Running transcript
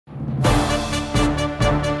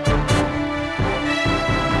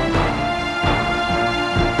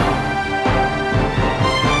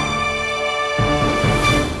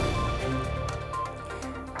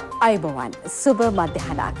අයිබෝවන් සුබ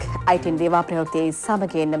මධ්‍යහනක් ITN දේවා ප්‍රයෝගයේ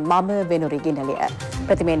සමගින් මම වෙනුරි ගිනලිය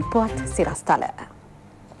ප්‍රතිමෙන් පුවත් සිරස්තල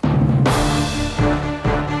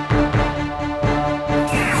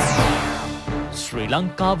ශ්‍රී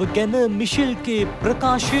ලංකාව ගැන මිෂෙල්ගේ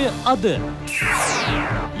ප්‍රකාශය අද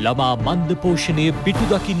ළමා මන්ද පෝෂණය පිටු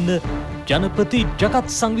දකින්න ජනපති ජගත්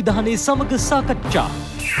සංවිධානයේ සමග සාකච්ඡා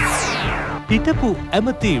හිටපු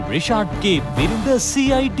ඇමති රිෂාඩ්ගේ බිරිඳ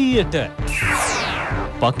CIDයට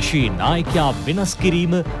පක්ෂී නායකයා වෙනස්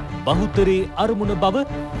කිරීම බහුතරයේ අරමුණ බව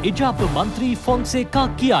එජාප මන්ත්‍රී ෆොන්සේකා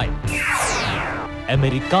කියයි.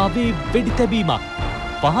 ඇමරිකාවේ වෙඩි තැබීමක්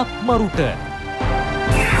පහක් මරුට.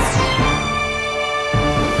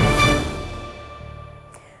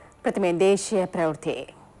 ප්‍රථමයෙන් දේශීය ප්‍රවෘත්ති.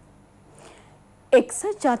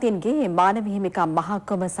 එක්සත් ජාතීන්ගේ මානව හිමිකම් මහා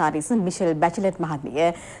කොමසාරිස් මිෂෙල් බැචලට්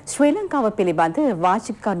මහත්මිය ශ්‍රී ලංකාව පිළිබඳ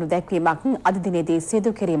වාචික කරුණු දැක්වීමක් අද දිනේදී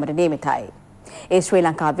සිදු කිරීමට නියමිතයි. ඒ ශ්‍රී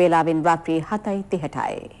ලංකා වේලාවෙන් රාත්‍රී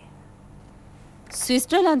 7:30යි.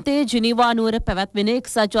 ස්විට්සර්ලන්තයේ ජිනීවා නුවර පැවැත්වෙන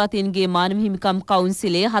එක්සත් ජාතීන්ගේ මානව හිමිකම්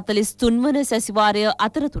කවුන්සිලේ 43 වන සැසිවාරය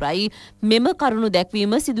අතරතුරයි මෙම කරුණු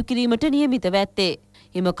දැක්වීම සිදු කිරීමට නියමිතව ඇත්තේ.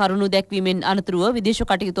 එම කරුණු දැක්වීමෙන් අනතුරුව විදේශ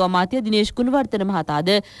කටයුතු අමාත්‍ය දිනේෂ් ගුණවර්ධන මහතාද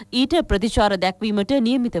ඊට ප්‍රතිචාර දැක්වීමට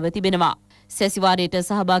නියමිතව තිබෙනවා. සැසිවාරයට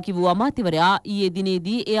සහභාගී වූ අමාත්‍යවරයා ඊයේ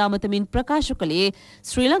දිනේදී එය අමතමින් ප්‍රකාශ කළේ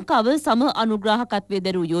ශ්‍රී ලංකාව සම අනුග්‍රාහකත්වයේ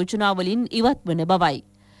දරූ යෝජනාවලින් ඉවත් වන බවයි.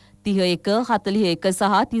 31, 41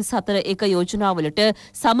 සහ 34 එක යෝජනාවලට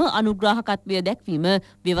සම අනුග්‍රාහකත්වය දැක්වීම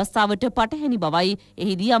ව්‍යවස්ථාවට පටහැනි බවයි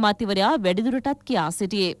එහිදී අමාත්‍යවරයා වැඩිදුරටත් කියා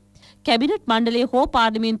සිටියේ. කැබිනට් මණ්ඩලයේ හෝ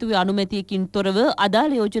පාර්ලිමේන්තුවේ අනුමැතියකින් තොරව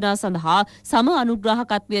අදාළ යෝජනා සඳහා සම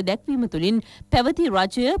අනුග්‍රාහකත්වය දැක්වීම තුළින් පැවති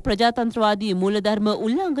රජය ප්‍රජාතන්ත්‍රවාදී මූලධර්ම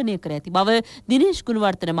උල්ලංඝනය කර ඇති බව දිනේෂ්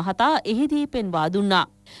ගුණවර්ධන මහතා එහිදී පෙන්වා දුන්නා.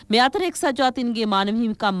 මේ අතර එක්සත් ජාතීන්ගේ මානව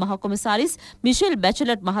හිමිකම් මහ කොමසාරිස් මිෂෙල්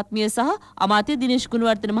බැචලට් මහත්මිය සහ අමාත්‍ය දිනේෂ්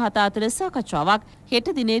ගුණවර්ධන මහතා අතර සාකච්ඡාවක්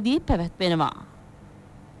හෙට දිනේදී පැවැත්වෙනවා.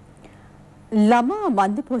 ළමා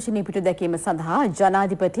මන්ද පෝෂණය පිටු දැකීම සඳහා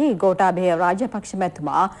ජනාධිපති ගෝඨාභය රාජපක්ෂ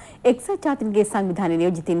මැතිතුමා එක්සත් ජාතීන්ගේ සංවිධාන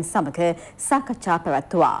නියෝජිතින් සමග සාකච්ඡා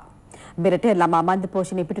පැවැත්වුවා. මෙරට ළමා මන්ද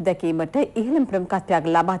පෝෂණය පිටු දැකීමට ඉහළම ප්‍රමුඛත්වයක්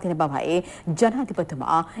ලබා දෙන බවයි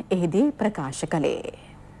ජනාධිපතිතුමා එහිදී ප්‍රකාශ කළේ.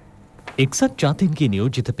 එක්සත් ජාතීන්ගේ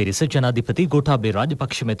නියෝජිත පිරිස ජනාධිපති ගෝඨාභය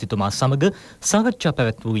රාජපක්ෂ මැතිතුමා සමග සාකච්ඡා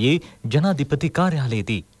පැවැත්වුවේ ජනාධිපති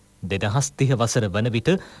කාර්යාලයේදී. 2030 වසර වන විට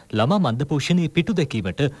ළමා මන්දපෝෂණය පිටු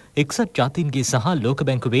දැකීමට එක්සත් ජාතීන්ගේ සහ ලෝක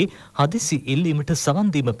බැංකුවේ හදිසි ඉල්ලීමට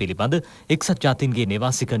සවන් දීම පිළිබඳ එක්සත් ජාතීන්ගේ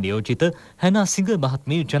නිවාසික නියෝජිත හැනා සිංහ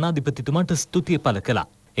මහත්මිය ජනාධිපතිතුමාට ස්තුතිය පළ කළා.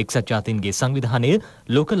 එක්සත් ජාතීන්ගේ සංවිධානය,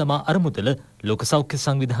 ලෝක ළමා අරමුදල, ලෝක සෞඛ්‍ය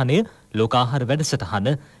සංවිධානය, ලෝක ආහාර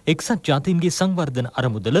වැඩසටහන, එක්සත් ජාතීන්ගේ සංවර්ධන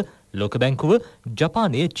අරමුදල, ලෝක බැංකුව,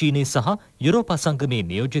 ජපානය, චීනය සහ යුරෝපා සංගමේ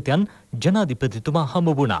නියෝජිතයන් ජනාධිපතිතුමා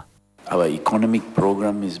හමු වුණා. Our economic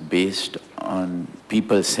program is based on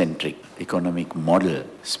people-centric economic model.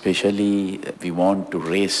 Especially, we want to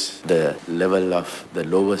raise the level of the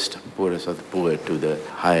lowest, poorest of the poor to the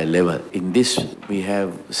higher level. In this, we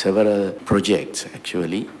have several projects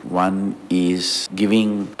actually. One is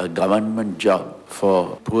giving a government job for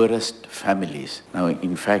poorest families. Now,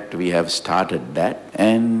 in fact, we have started that,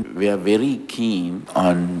 and we are very keen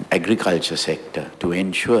on agriculture sector to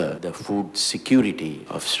ensure the food security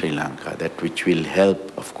of Sri Lanka, that which will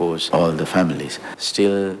help, of course, all the families.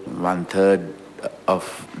 Still, 1/3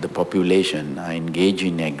 of the population are engaged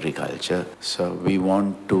in agriculture, so we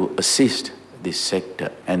want to assist this sector,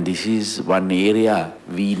 and this is one area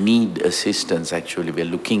we need assistance. Actually, we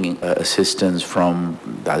are looking assistance from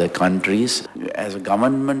the other countries. As a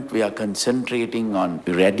government, we are concentrating on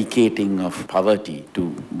eradicating of poverty to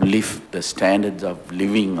lift the standards of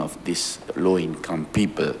living of these low income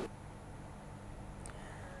people.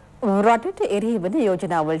 රටට එරෙහි වන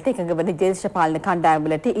යෝජනාවලට එකඟ වන දේශපාලන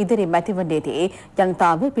කණ්ඩායම්වලට ඉදිරි මැතිවරණයේදී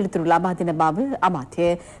ජනතාව පිළිතුරු ලබා දෙන බව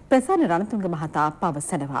අමාත්‍ය ප්‍රසන්න රණතුංග මහතා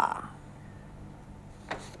පවසනවා.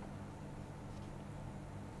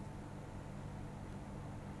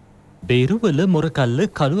 බේරුවල මොරකල්ල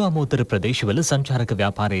කළු ආමෝදර ප්‍රදේශවල සංචාරක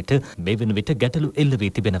ව්‍යාපාරයට මේ වන විට ගැටලු එල්ල වී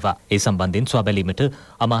තිබෙනවා. ඒ සම්බන්ධයෙන් සොයාබැලීමට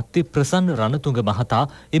අමාත්‍ය ප්‍රසන්න රණතුංග මහතා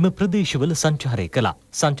එම ප්‍රදේශවල සංචාරය කළා.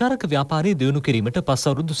 සංචාරක ව්‍යාපාරය දියුණු කිරීමට පස්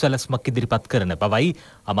අවුරුදු සැලැස්මක් ඉදිරිපත් කරන බවයි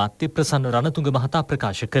අමාත්‍ය ප්‍රසන්න රණතුංග මහතා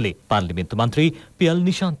ප්‍රකාශ කළේ. පාර්ලිමේන්තු මන්ත්‍රී පියල්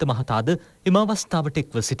නිශාන්ත මහතාද එම අවස්ථාවට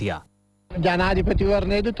එක්ව සිටියා.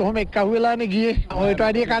 ජනාධිපතිවරණයේදී තොහොම එක්කහුවෙලානේ ගියේ. ඔයට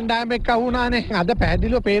වැඩි කණ්ඩායම එක්කහුණානේ. අද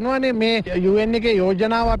පැහැදිලිව පේනවානේ මේ UN එකේ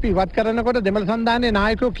යෝජනාව අපි ඉවත් කරනකොට දෙමළ සන්ධානයේ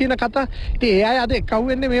නායකයෝ කියන කතා. ඉතින් ඒ අය අද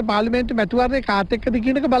එක්කහුවෙන්නේ මේ පාර්ලිමේන්තු මැතිවරණේ කාත් එක්කද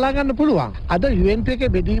කියන එක බලා ගන්න පුළුවන්. අද UNP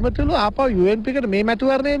එකේ බෙදීම තුළ ආපහු UNP එකට මේ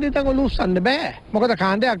මැතිවරණයේදී තංග ලූස්සන්න බෑ. මොකද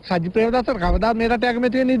කාණ්ඩයක් සජි ප්‍රේමදාසට කවදාත් මේ රට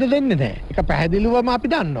ඇගමැතිවෙන්න ඉඩ දෙන්නේ නැහැ. ඒක පැහැදිලිවම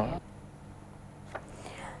අපි දන්නවා.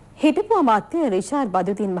 හිටපු අමාත්‍ය රිෂාඩ්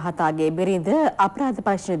බදුතින් මහතාගේ බිරිඳ අපරාධ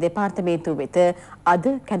පරීක්ෂණ දෙපාර්තමේන්තුව වෙත අද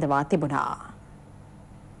කැඳවා තිබුණා.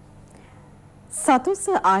 සතුස්ස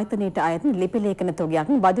ආයතනයට අයත් ලිපි ලේඛන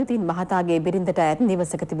තොගයක් බදුතින් මහතාගේ බිරිඳට අයත්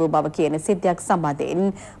නිවසක තිබූ බව කියන සිද්ධියක්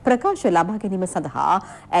සම්බන්ධයෙන් ප්‍රකාශ ලබා ගැනීම සඳහා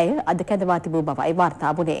ඇය අද කැඳවා තිබූ බවයි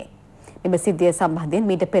වාර්තා වුණේ. මෙම සිද්ධිය සම්බන්ධයෙන්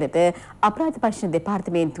මීට පෙරද අපරාධ පරීක්ෂණ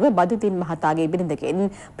දෙපාර්තමේන්තුව බදුතින් මහතාගේ බිරිඳගෙන්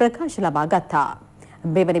ප්‍රකාශ ලබා ගත්තා.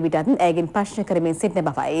 මෙවන විටත් ඇයගෙන් ප්‍රශ්න කරමින් සිටින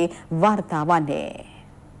බවයි වාර්තා වන්නේ.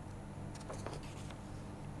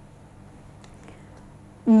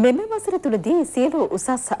 මෙම වසර තුළදී සියලු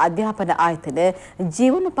උසස් අධ්‍යාපන ආයතන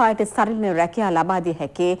ජීවනෝපායට සරිලන රැකියා ලබා දිය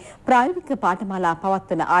හැකි ප්‍රායෝගික පාඨමාලා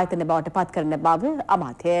පවත්වන ආයතන බවට පත් කරන බව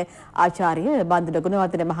අමාත්‍ය ආචාර්ය බන්දුල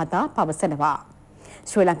ගුණවර්ධන මහතා පවසනවා.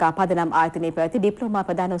 ශ්‍රී ලංකා පදනම් ආයතනයේ පැවති ඩිප්ලෝමා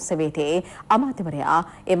ප්‍රදානෝත්සවයේදී අමාත්‍යවරයා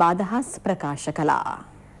එම අදහස් ප්‍රකාශ කළා.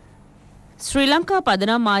 ශ්‍රී ලංකා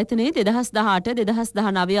පදනම් ආයතනයේ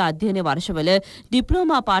 2018-2019 අධ්‍යයන වර්ෂවල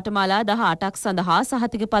ඩිප්ලෝමා පාඨමාලා 18ක් සඳහා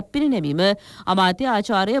සහතිකපත් පිරිනැමීම අමාත්‍ය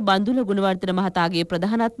ආචාර්ය බන්දුල ගුණවර්ධන මහතාගේ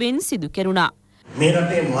ප්‍රධානත්වයෙන් සිදු කෙරුණා. මේ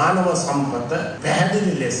රටේ මානව සම්පත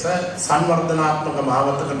පැහැදිලි ලෙස සංවර්ධනාත්මක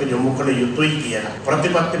මාවතකට යොමු කළ යුතුයි කියලා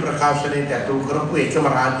ප්‍රතිපත්ති ප්‍රකාශනයට ඇතුළු කරපු එකම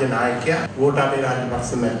රාජ්‍ය නායකයා ගෝඨාභය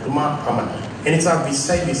රාජපක්ෂ මැතිතුමා පමණයි. එනිසා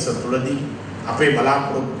 2020 තුලදී අපේ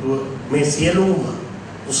බලාපොරොත්තුව මේ සියලුම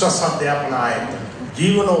උසස් අධ්‍යාපන ආයතන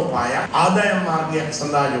ජීවනෝපාය ආදායම් මාර්ගයක්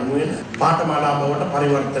සඳහා යොමු වෙන පාඨමාලා බවට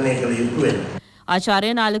පරිවර්තනය කළ යුතු වෙනවා.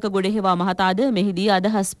 ආචාර්ය නාලක ගොඩහේවා මහතාද මෙහිදී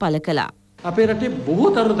අදහස් පළ කළා. අපේ රටේ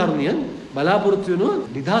බොහෝ තරුණ තරුණියන් බලාපොරොත්තු වෙනවා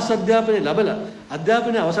නිදහස් අධ්‍යාපනය ලැබලා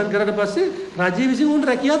අධ්‍යාපනය අවසන් කරලා පස්සේ රාජ්‍ය විසින් උන්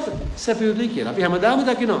රැකියාත් සැප යුතුයි කියලා. අපි හැමදාම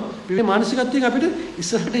දකිනවා. මේ මානසිකත්වයෙන් අපිට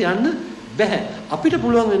ඉස්සරහට යන්න බැහැ. අපිට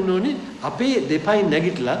පුළුවන් වෙන්න ඕනේ අපේ දෙපයින්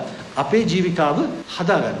නැගිටලා අපේ ජීවිතාව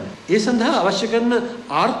හදාගන්න. ඒ සඳහා අවශ්‍ය කරන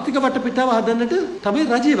ආර්ථික වටපිටාව හදන්නට තමයි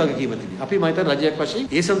රජයේ වගකීම තිබෙන්නේ. අපි මම හිතන්නේ රජයක් වශයෙන්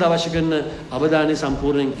ඒ සඳහා අවශ්‍ය කරන අවධානය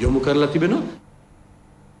සම්පූර්ණයෙන් යොමු කරලා තිබෙනවා.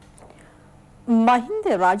 මහින්ද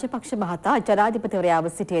රාජපක්ෂ මහතා ජනාධිපතිවරයාව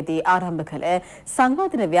සිටියේදී ආරම්භ කළ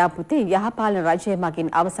සංවාදන ව්‍යාපෘති යහපාලන රජය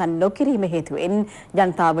මගින් අවසන් නොකිරීම හේතුවෙන්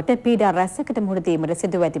ජනතාවට පීඩා රැසකට මුහුණ දීමට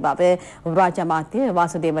සිදුව ඇති බව රාජ්‍ය අමාත්‍ය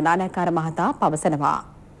වාසුදේව නානායක්කාර මහතා පවසනවා.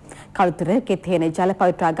 කළුතර කෙතේන ජල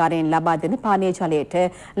පවිත්‍රාගාරයෙන් ලබා දෙන පානීය ජලයට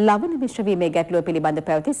ලවණ මිශ්‍ර වීමේ ගැටලුව පිළිබඳ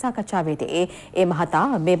පැවති සාකච්ඡාවේදී ඒ මහතා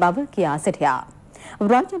මේ බව කියා සිටියා.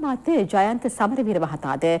 රාජ්‍ය අමාත්‍ය ජයන්ත සමරවීර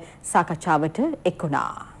මහතාද සාකච්ඡාවට එක්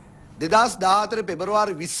වුණා. 2014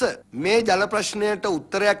 පෙබරවාරි 20 මේ ජල ප්‍රශ්නයට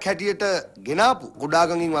උත්තරයක් හැටියට ගෙනාපු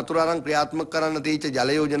ගොඩාගඟින් වතුර අරන් ක්‍රියාත්මක කරන්න තීච්ච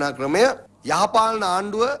ජල යෝජනා ක්‍රමය යහපාලන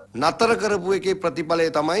ආණ්ඩුව නතර කරපු එකේ ප්‍රතිඵලය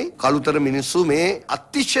තමයි කළුතර මිනිස්සු මේ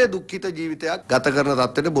අතිශය දුක්ඛිත ජීවිතයක් ගත කරන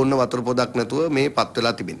තත්ත්වයට බොන්න වතුර පොදක් නැතුව මේ පත්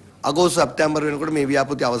වෙලා තිබෙනවා. අගෝස්තු සැප්තැම්බර් වෙනකොට මේ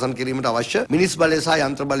ව්‍යාපෘතිය අවසන් කිරීමට අවශ්‍ය මිනිස් බලය සහ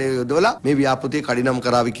යන්ත්‍ර බලය යොදවලා මේ ව්‍යාපෘතිය කඩිනම්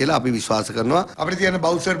කරાવી කියලා අපි විශ්වාස කරනවා. අපිට තියෙන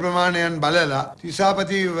බෞද්ධ ප්‍රමාණයන් බලලා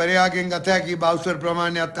තිසාපතිවරයාගෙන් ගත හැකි බෞද්ධ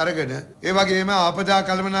ප්‍රමාණයත් අරගෙන ඒ වගේම ආපදා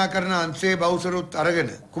කළමනාකරන අංශයේ බෞද්ධරුත්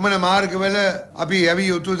අරගෙන කුමන මාර්ගවල අපි යවි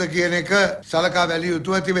යුතුද කියන එක සලකා බැලිය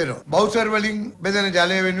යුතුව තිබෙනවා. බෞද්ධ වලින් බෙදෙන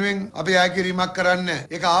ජලය වෙනුවෙන් අපි ආයකිරීමක් කරන්න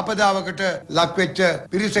ඒක ආපදාවකට ලක් වෙච්ච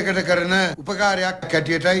පිරිසකට කරන උපකාරයක්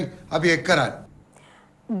හැටියටයි අපි එක් කරන්නේ.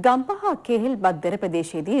 ගම්පහ කෙහෙල් බද්දර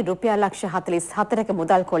ප්‍රදේශයේදී රුපියල් ලක්ෂ 44ක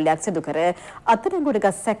මුදල් කොල්ලයක් සිදු කර අත්අඩංගුවට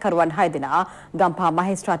ගත් සැකකරුවන් 6 දෙනා ගම්පහ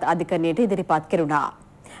මහේස්ත්‍රාත් අධිකරණයට ඉදිරිපත් කෙරුණා.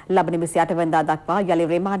 ලබන 28 වෙනිදා දක්වා යලි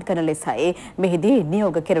රිමාන්ඩ් කරන ලෙසයි මෙහිදී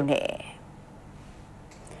නියෝග කෙරුණේ.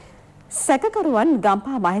 සැකකරුවන්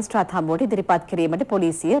ගම්පහ මහේස්ත්‍රාත් හමුවට ඉදිරිපත් කිරීමට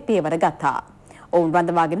පොලිසිය පියවර ගත්තා. ඔවුන්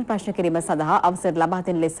රඳවාගෙන ප්‍රශ්න කිරීම සඳහා අවසර ලබා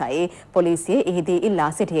දෙන ලෙසයි පොලිසිය එහිදී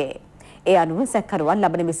ඉල්ලා සිටියේ. ඒ අනුව සැකකරුවන්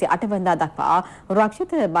ලබන 28 වෙනිදා දක්වා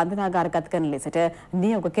රක්ෂිත බන්ධනාගාරගත කරන ලෙසට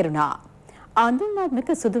නියෝග කෙරුණා. ආන්දෝලනාත්මක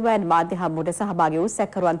සුදුවෑන් මාධ්‍ය හමුවට සහභාගී වූ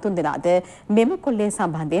සැකකරුවන් 3 දෙනාද මෙම කොල්ලේ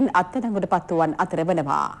සම්බන්ධයෙන් අත්අඩංගුවට පත් වූවන් අතර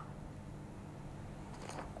වෙනවා.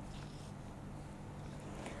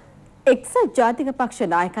 එක්සත් ජාතික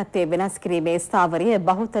පක්ෂ නායකත්වයේ වෙනස් කිරීමේ ස්ථාවරය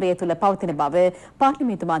බහුතරය තුළ පවතින බව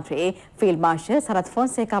පාර්ලිමේන්තු මන්ත්‍රී ෆීල්ඩ් මාර්ෂල් සරත්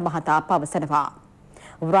ෆොන්සේකා මහතා පවසනවා.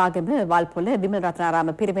 රාගම වල්පොල විමල රත්නාරාම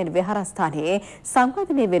පිරිවෙන් විහාරස්ථානයේ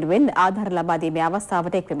සංවර්ධනය වෙනුවෙන් ආධාර ලබා දීමේ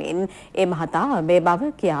අවස්ථාවට එක්වමින් ඒ මහතා මේ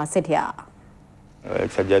බව කියා සිටියා.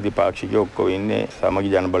 එක්සත් ජාතික පාක්ෂිකයෝ ඔක්කොම ඉන්නේ සමගි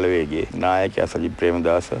ජන බලවේගයේ. නායකයා සජිත්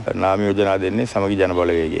ප්‍රේමදාස නාම යෝජනා දෙන්නේ සමගි ජන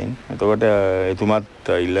බලවේගයෙන්. එතකොට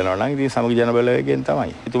එතුමත් ඉල්ලනවා නම් ඉතින් සමගි ජන බලවේගයෙන්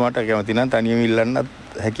තමයි. එතුමාට කැමති නම් තනියම ඉල්ලන්නත්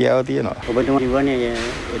හැකියාව තියෙනවා. ඔබතුමා කිව්වනේ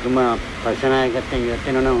එතුමා පර්සනායකත්වයෙන් ඉවත්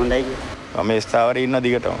වෙනවා නම් හොඳයි කියලා. මම ස්ථාවරේ ඉන්න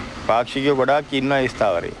දිගටම. පාක්ෂිකයෝ ගොඩාක් ඉන්නවා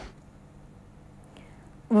ස්ථාවරේ.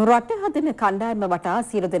 රට හදන කණ්ඩායම වටා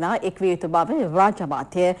සියලු දෙනා එක් විය යුතු බව රාජ්‍ය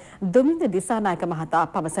අමාත්‍ය දුමින්ද දිසානායක මහතා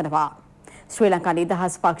පවසනවා. ශ්‍රී ලංකා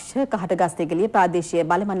නිදහස් පක්ෂ කහටගස්දෙගලිය ප්‍රාදේශීය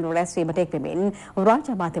බල මණ්ඩල රැස්වීමට එක්වෙමින්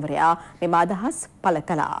රාජ්‍ය අමාත්‍යවරයා මෙම අදහස් පළ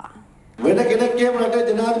කළා. වෙන කෙනෙක් කියම රටේ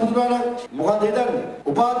ජනාධිපතිතුමාලා මොකද හිතන්නේ?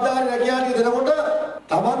 උපාධිධාරී රැකියාවට දෙනකොට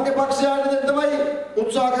තමන්ගේ පක්ෂයට දෙන්න තමයි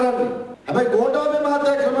උත්සාහ කරන්නේ. හැබැයි ගෝඨාභය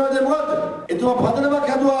මහත්තයා ක්‍රමවේදය මොකද්ද? එතුමා පදනමක්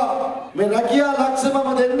හැදුවා මේ රැකියා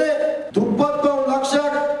ලක්ෂ්‍යමම දෙන්නේ දුප්පත් පවුල්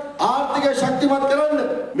ලක්ෂයක් ආර්ථිකය ශක්තිමත් කරන්න.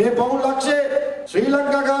 මේ පවුල් ලක්ෂයේ ශ්‍රී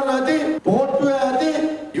ලංකාකාරයෝ ඇති, පොහොට්ටුවේ ඇති,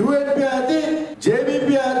 UNP ඇති, JVP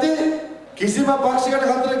ඇති කිසිම පක්ෂයකට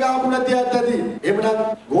කතරක ආපු නැති ඇති. එමනම්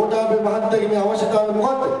ගෝඨාභය මහත්තයාගේ මේ අවශ්‍යතාවය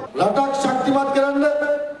මොකද්ද? රටක් ශක්තිමත් කරන්න,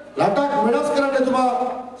 රටක් වෙනස් කරන්න එතුමා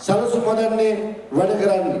සලසුම් හදන්නේ වැඩ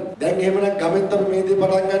කරන්නේ. දැන් එහෙමනම් ගමෙන් තමයි මේ දේ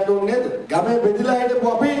පටන් ගන්න ඕනේ නේද? ගමේ බෙදලා හිටපු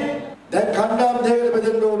අපි දැන් කණ්ඩායම් දෙකකට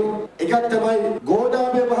බෙදෙන්න ඕනේ. එකක් තමයි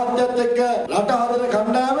ගෝඨාභය මහත්තයත් එක්ක රට හදන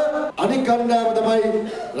කණ්ඩායම, අනිත් කණ්ඩායම තමයි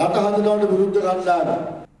රට හදනවට විරුද්ධ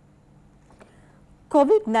කණ්ඩායම.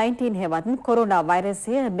 COVID-19 හෙවත් කොරෝනා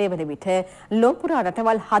වෛරසය මේ වන විට ලෝපුරා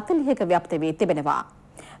රටවල් 40ක ව්‍යාප්ත වී තිබෙනවා.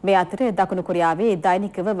 මේ අතර දකුණු කොරියාවේ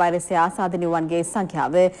දෛනිකව වෛරසය ආසාදනය වූවන්ගේ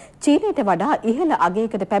සංඛ්‍යාව චීනයට වඩා ඉහළ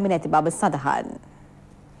අගයකට පැමිණ ඇති බව සඳහන්.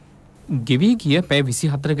 ගෙවී ගිය පැය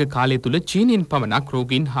 24ක කාලය තුල චීනයෙන් පමණක්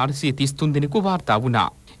රෝගීන් 433 දෙනෙකු වාර්තා වුණා.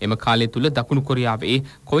 එම කාලය තුල දකුණු කොරියාවේ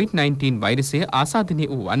COVID-19 වෛරසය ආසාදනය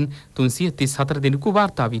වූවන් 334 දෙනෙකු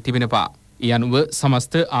වාර්තා වී තිබෙනවා. ඒ අනුව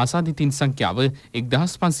සමස්ත ආසාදිතින් සංඛ්‍යාව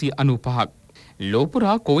 1595ක්.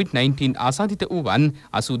 ලෝපුරා COVID-19 ආසාදිත වූවන්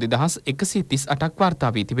 82138ක්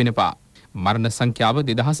වාර්තා වී තිබෙනවා. මරණ සංඛ්‍යාව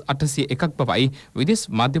 2801ක් බවයි විදේශ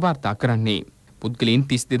මාධ්‍ය වාර්තා කරන්නේ. පුද්ගලයන්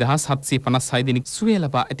 32756 දෙනෙක් සුවය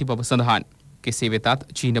ලබා ඇති බව සඳහන්. කෙසේ වෙතත්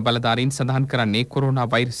චීන බලධාරීන් සඳහන් කරන්නේ කොරෝනා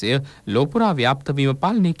වෛරසය ලෝපුරා ව්‍යාප්ත වීම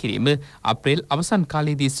පාලනය කිරීම අප්‍රේල් අවසන්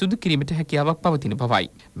කාලයේදී සිදු කිරීමට හැකියාවක් පවතින බවයි.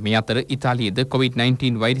 මේ අතර ඉතාලියේද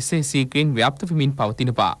COVID-19 වෛරසය සීඝ්‍රයෙන් ව්‍යාප්ත වෙමින්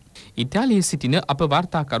පවතිනවා. ඉතාලියේ සිටින අප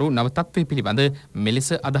වාර්තාකරු නව තත්ත්වය පිළිබඳ මෙලෙස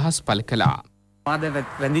අදහස් පළ කළා. මාද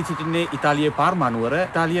වැඳී සිටින්නේ ඉතාලියේ පාර්මා නුවර.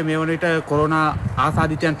 ඉතාලිය මේ වන විට කොරෝනා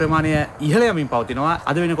ආසාදිතයන් ප්‍රමාණය ඉහළ යමින් පවතිනවා.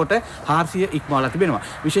 අද වෙනකොට 400 ඉක්මවලා තිබෙනවා.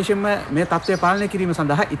 විශේෂයෙන්ම මේ තත්ත්වය පාලනය කිරීම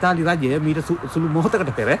සඳහා ඉතාලි රජය මීට සුළු මොහොතකට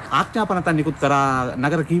පෙර ආඥාපනතන් නිකුත් කරා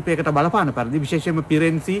නගර කිහිපයකට බලපාන පරිදි විශේෂයෙන්ම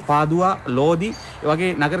පිරෙන්සි, පාදුවා, ලෝදි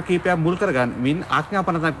වගේ නගර කිහිපයක් මුල් කරගනිමින්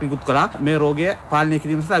ආඥාපනතන් නිකුත් කළා මේ රෝගය පාලනය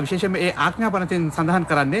කිරීම සඳහා. විශේෂයෙන්ම ඒ ආඥාපනතෙන් සඳහන්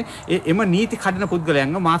කරන්නේ එම නීති කඩන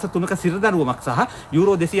පුද්ගලයන්ව මාස 3ක සිරදඬුවමක් සහ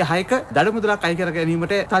යුරෝ 206ක දඩමුදලක් කර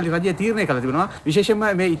ගැනීමට ඉතාලි රජය තීරණය කළ තිබෙනවා. විශේෂයෙන්ම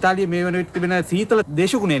මේ ඉතාලිය මේ වන විට තිබෙන සීතල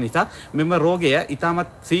දේශගුණය නිසා මෙම රෝගය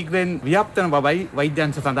ඉතාමත් ශීඝ්‍රයෙන් ව්‍යාප්ත වන බවයි වෛද්‍ය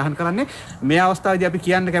අංශ සඳහන් කරන්නේ. මේ අවස්ථාවේදී අපි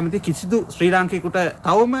කියන්න කැමති කිසිදු ශ්‍රී ලාංකිකයෙකුට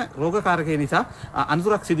තවම රෝගකාරකය නිසා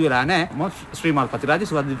අනතුරක් සිදු වෙලා නැහැ. මොස් ශ්‍රීමාල් පතිරාජ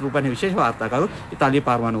සුවද්දිත රූපවාහිනී විශේෂ වාර්තාකරු ඉතාලියේ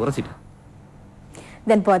පාර්මා නුවර සිට.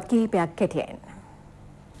 දැන් පොත් කිහිපයක් කෙටියෙන්.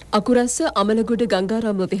 අකුරැස්ස අමලගොඩ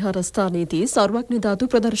ගංගාරාම විහාරස්ථානයේදී සර්වඥ ධාතු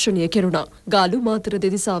ප්‍රදර්ශනය කෙරුණා. ගාලු මාතර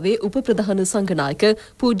දෙදිසාවේ උප ප්‍රධාන සංඝනායක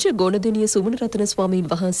පූජ්‍ය ගෝණදෙනිය සුමනරතන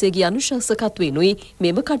ස්වාමීන් වහන්සේගේ අනුශාසකත්වයෙනුයි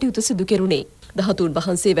මෙම කටයුතු සිදු කෙරුණේ. ධාතුන්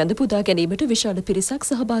වහන්සේ වැඳ පුදා ගැනීමට විශාල පිරිසක්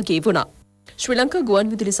සහභාගී වුණා. ශ්‍රී ලංකා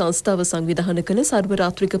ගුවන්විදුලි සංස්ථාව සංවිධානය කළ සර්ව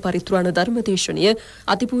රාත්‍රික පරිත්‍රාණ ධර්මදේශනය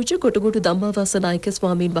අතිපූජ්‍ය කොටගොඩු ධම්මාවාස නායක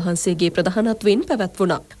ස්වාමීන් වහන්සේගේ ප්‍රධානත්වයෙන්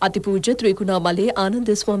පැවැත්වුණා. අතිපූජ්‍ය ත්‍රිකුණාමලේ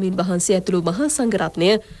ආනන්ද ස්වාමීන් වහන්සේ ඇතුළු මහා සංඝරත්නය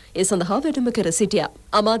ඒ සඳහා වැඩම කර සිටියා.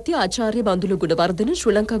 අමාත්‍ය ආචාර්ය බන්දුල ගුණවර්ධන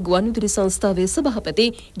ශ්‍රී ලංකා ගුවන්විදුලි සංස්ථාවේ සභාපති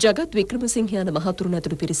ජගත් වික්‍රමසිංහ යන මහතුරුන්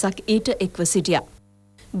ඇතුළු පිරිසක් ඊට එක්ව සිටියා.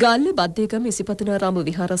 ගාල්ල බද්දේගම ඉසිපතනාරාම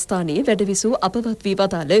විහාරස්ථානයේ වැඩවිසූ අපවත් වී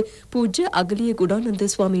වදාළ පූජ්‍ය අගලිය ගුණානන්ද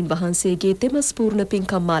ස්වාමීන් වහන්සේගේ තෙමස් පූර්ණ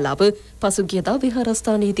පින්කම් මාලාව පසුගියදා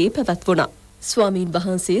විහාරස්ථානයේදී පැවැත්වුණා. ස්වාමීන්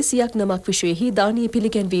වහන්සේ 100ක් නමක් විශේෂෙහි දානීය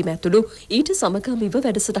පිළිගැන්වීම ඇතුළු ඊට සමගාමීව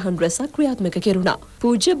වැඩසටහන් රැසක් ක්‍රියාත්මක කෙරුණා.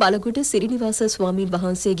 පූජ්‍ය බලගොඩ සිරිනිවාස ස්වාමීන්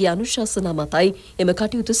වහන්සේගේ අනුශාසනා මතයි එම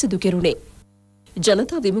කටයුතු සිදු කෙරුණේ.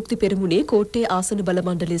 ජනතා විමුක්ති පෙරමුණේ කෝට්ටේ ආසන බල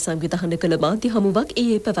මණ්ඩලය සංවිධානය කළ මාධ්‍ය හමුවක්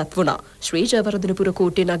ඊයේ පැවැත්වුණා. ශ්‍රී ජයවර්ධනපුර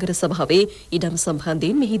කෝට්ටේ නගර සභාවේ ඉඩම්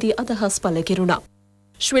සම්බන්ධයෙන් මෙහිදී අදහස් පළ කෙරුණා.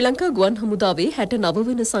 ශ්‍රී ලංකා ගුවන් හමුදාවේ 69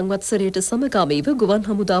 වන සංවත්සරයට සමගාමීව ගුවන්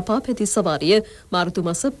හමුදා පාපැති සවාරිය මාර්තු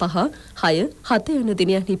මාස 5, 6, 7 යන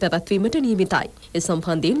දිනයන්හි පැවැත්වීමට නියමිතයි. ඒ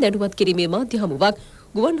සම්බන්ධයෙන් දැනුවත් කිරීමේ මාධ්‍ය හමුවක්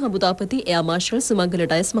ගුවන් හමුදාපති එයා මාර්ෂල් සුමංගල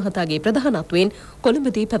ඩයස් මහතාගේ ප්‍රධානත්වයෙන්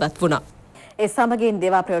කොළඹදී පැවැත්වුණා. ඒ සමගින්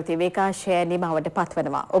දේවා ප්‍රවෘත්ති විකාශය නිමවට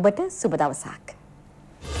පත්වනවා. ඔබට සුබ දවසක්.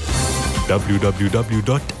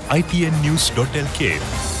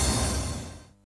 www.itnnews.lk